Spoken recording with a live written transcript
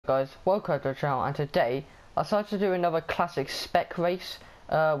Guys, welcome to the channel, and today I decided to do another classic spec race.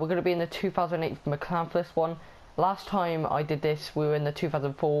 We're going to be in the 2008 Mclaren for this one. Last time I did this we were in the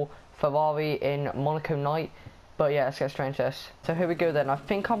 2004 Ferrari in Monaco night, but yeah, let's get straight into this. So here we go then. I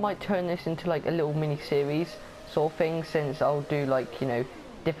think I might turn this into like a little mini series sort of thing, since I'll do like, you know,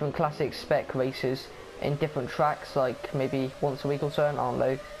 different classic spec races in different tracks, like maybe once a week or so, I don't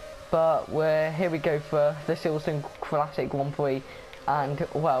know. But here we go for the Silverstone Classic Grand Prix. And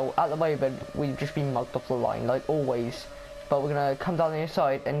well, at the moment we've just been mugged off the line like always, but we're gonna come down the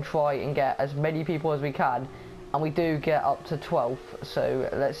inside and try and get as many people as we can, and we do get up to 12. So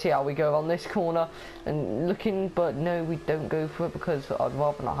let's see how we go on this corner and looking, but no, we don't go for it because I'd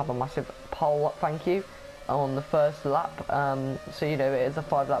rather not have a massive pole up, thank you, on the first lap. So you know, it is a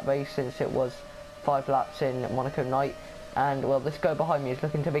 5-lap race since it was 5 laps in Monaco night, and well, this guy behind me is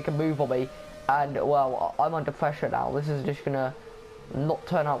looking to make a move on me, and well, I'm under pressure now. This is just gonna not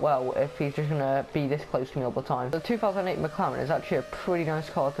turn out well if he's just gonna be this close to me all the time. The 2008 Mclaren is actually a pretty nice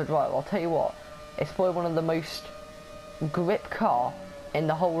car to drive. I'll tell you what, it's probably one of the most grip car in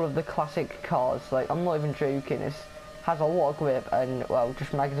the whole of the classic cars. Like, I'm not even joking. It has a lot of grip, and well,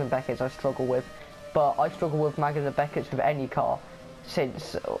 just Maggers and Beckett's I struggle with, but I struggle with Maggers and Beckett's with any car,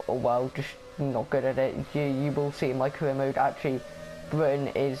 since well, just not good at it. You will see in my career mode. Actually, Britain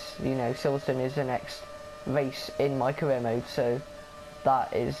is, you know, Silverstone is the next race in my career mode, so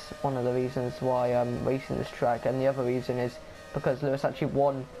that is one of the reasons why I'm racing this track. And the other reason is because Lewis actually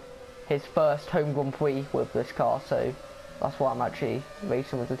won his first home Grand Prix with this car, so that's why I'm actually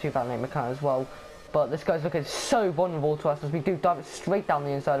racing with the 2008 Mclaren as well. But this guy's looking so vulnerable to us as we do dive it straight down the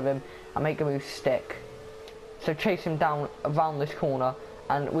inside of him and make a move stick. So chase him down around this corner,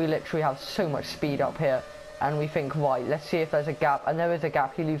 and we literally have so much speed up here, and we think, right, let's see if there's a gap, and there is a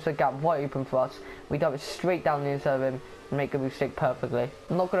gap. He leaves the gap wide open for us. We dive it straight down the inside of him and make a move stick perfectly.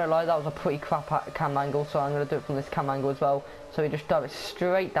 I'm not gonna lie, that was a pretty crap cam angle, so I'm gonna do it from this cam angle as well. So we just dive it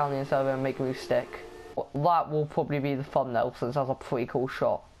straight down the inside of him and make a move stick. That will probably be the thumbnail, since that's a pretty cool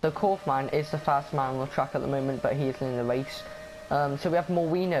shot. The fourth man is the fastest man on the track at the moment, but he isn't in the race. So we have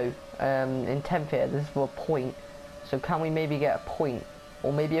Monaco in 10th here. This is for a point. So can we maybe get a point,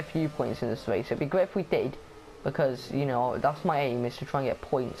 or maybe a few points in this race? It'd be great if we did, because, you know, that's my aim, is to try and get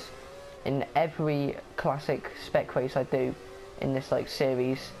points in every classic spec race I do in this like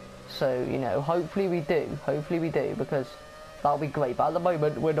series. So, you know, hopefully we do, because that'll be great. But at the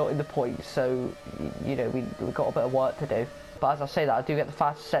moment we're not in the points, so you know, we've got a bit of work to do. But as I say that, I do get the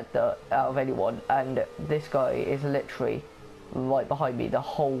fastest sector out of anyone, and this guy is literally right behind me the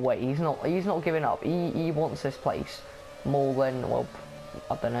whole way. He's not giving up. He wants this place more than, well,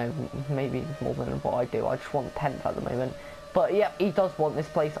 I don't know, maybe more than what I do. I just want 10th at the moment. But yeah, he does want this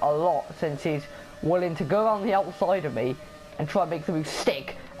place a lot, since he's willing to go around the outside of me and try and make the move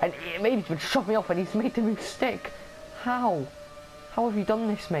stick. And maybe he's been shove me off and he's made the move stick. How? How have you done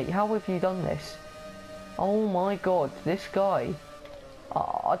this, mate? How have you done this? Oh my god, this guy.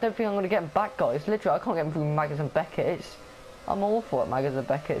 I don't think I'm going to get him back, guys. Literally, I can't get him through Maggers and Beckett's. I'm awful at Maggers and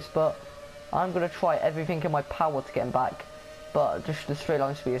Beckett's, but I'm going to try everything in my power to get him back. But just the straight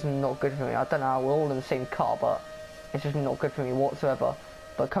line speed is not good for me. I don't know how we're all in the same car, but it's just not good for me whatsoever.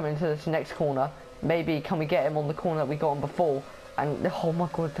 But coming into this next corner, maybe can we get him on the corner that we got on before? And oh my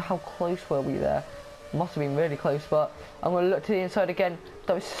god, how close were we there? Must have been really close. But I'm going to look to the inside again,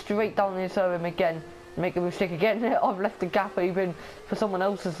 go straight down the inside of him again, make a mistake again. I've left the gap open for someone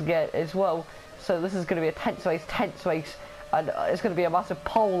else's to get as well. So this is going to be a tense race. And it's going to be a massive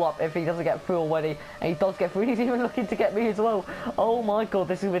pole up if he doesn't get through already. And he does get through. He's even looking to get me as well. Oh my god,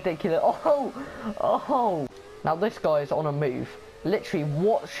 this is ridiculous. Oh. Now this guy's on a move. Literally,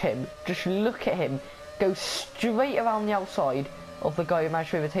 watch him. Just look at him. Go straight around the outside of the guy who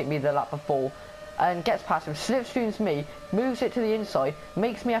managed to overtake me the lap before. And gets past him. Slipstreams me. Moves it to the inside.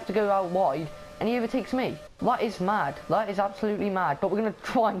 Makes me have to go out wide. And he overtakes me. That is mad. That is absolutely mad. But we're going to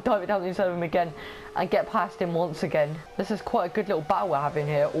try and dive it down the inside of him again and get past him once again. This is quite a good little battle we're having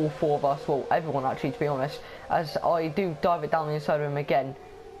here, all 4 of us. Well, everyone actually, to be honest. As I do dive it down the inside of him again.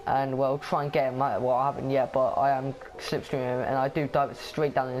 And, well, try and get him. Well, I haven't yet, but I am slipstreaming him. And I do dive it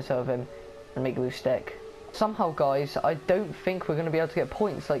straight down the inside of him and make a move stick. Somehow, guys, I don't think we're going to be able to get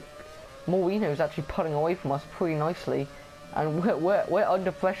points. Like, Moreno's actually pulling away from us pretty nicely. And we're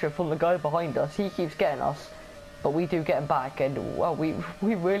under pressure from the guy behind us. He keeps getting us, but we do get him back, and well, we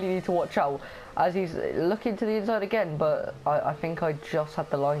really need to watch out as he's looking to the inside again. But I think I just had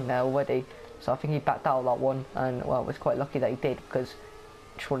the line there already, so I think he backed out of that one, and well, it's quite lucky that he did, because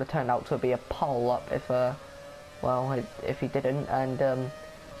it just would have turned out to be a pole up if if he didn't. And I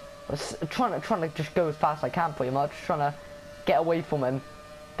was trying to just go as fast as I can, pretty much trying to get away from him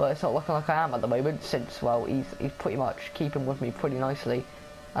but it's not looking like I am at the moment, since, well, he's pretty much keeping with me pretty nicely,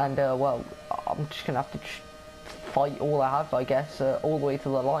 and well, I'm just gonna have to fight all I have, I guess, all the way to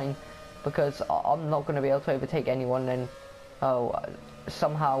the line, because I'm not going to be able to overtake anyone, and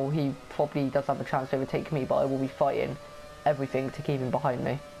somehow he probably does have a chance to overtake me, but I will be fighting everything to keep him behind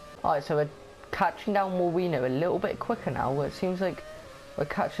me. Alright, so we're catching down Moreno a little bit quicker now. It seems like we're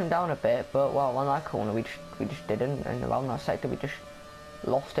catching him down a bit, but well, on that corner we just didn't, and around that sector we just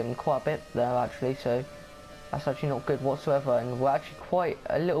lost him quite a bit there actually, so that's actually not good whatsoever, and we're actually quite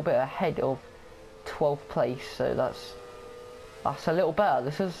a little bit ahead of 12th place, so that's a little better.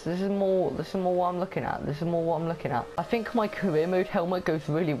 This is more what I'm looking at. This is more what I'm looking at. I think my career mode helmet goes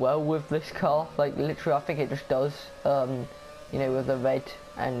really well with this car. Like literally, I think it just does. You know, with the red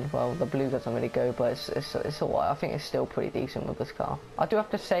and well, the blue doesn't really go, but it's alright. I think it's still pretty decent with this car. I do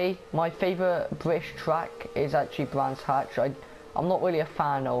have to say, my favourite British track is actually Brands Hatch. I'm not really a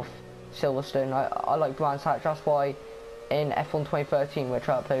fan of Silverstone. I like Brands Hatch. That's why in F1 2013, which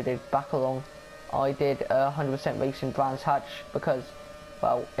I uploaded back along, I did 100% race in Brands Hatch because,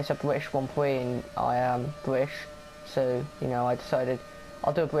 well, it's a British Grand Prix and I am British, so, you know, I decided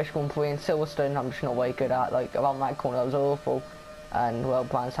I'll do a British Grand Prix in Silverstone. I'm just not very good at, like, around that corner that was awful, and, well,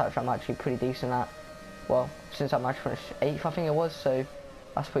 Brands Hatch I'm actually pretty decent at, well, since I'm actually finished 8th I think it was, so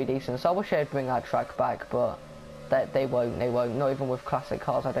that's pretty decent. So I wish they'd bring that track back, but they won't, not even with classic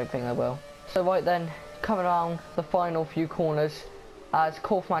cars, I don't think they will. So right then, coming around the final few corners, as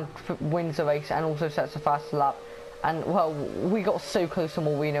Kaufman wins the race and also sets a fast lap, and well, we got so close to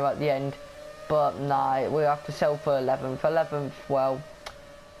Moreno at the end, but nah, we have to sell for 11th. 11th, well,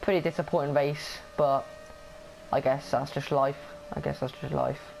 pretty disappointing race, but I guess that's just life.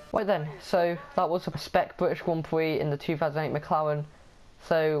 Right then, so that was a Spec British Grand Prix in the 2008 McLaren.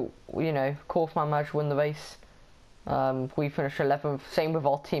 So, you know, Kaufman managed to win the race. We finished 11th, same with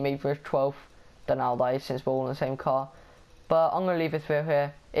our teammate finished 12th. Don't know how that is since we're all in the same car. But I'm going to leave this video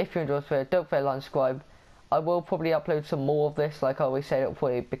here. If you enjoyed this video, don't forget to like and subscribe. I will probably upload some more of this, like I always say, it'll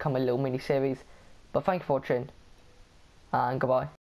probably become a little mini series. But thank you for watching, and goodbye.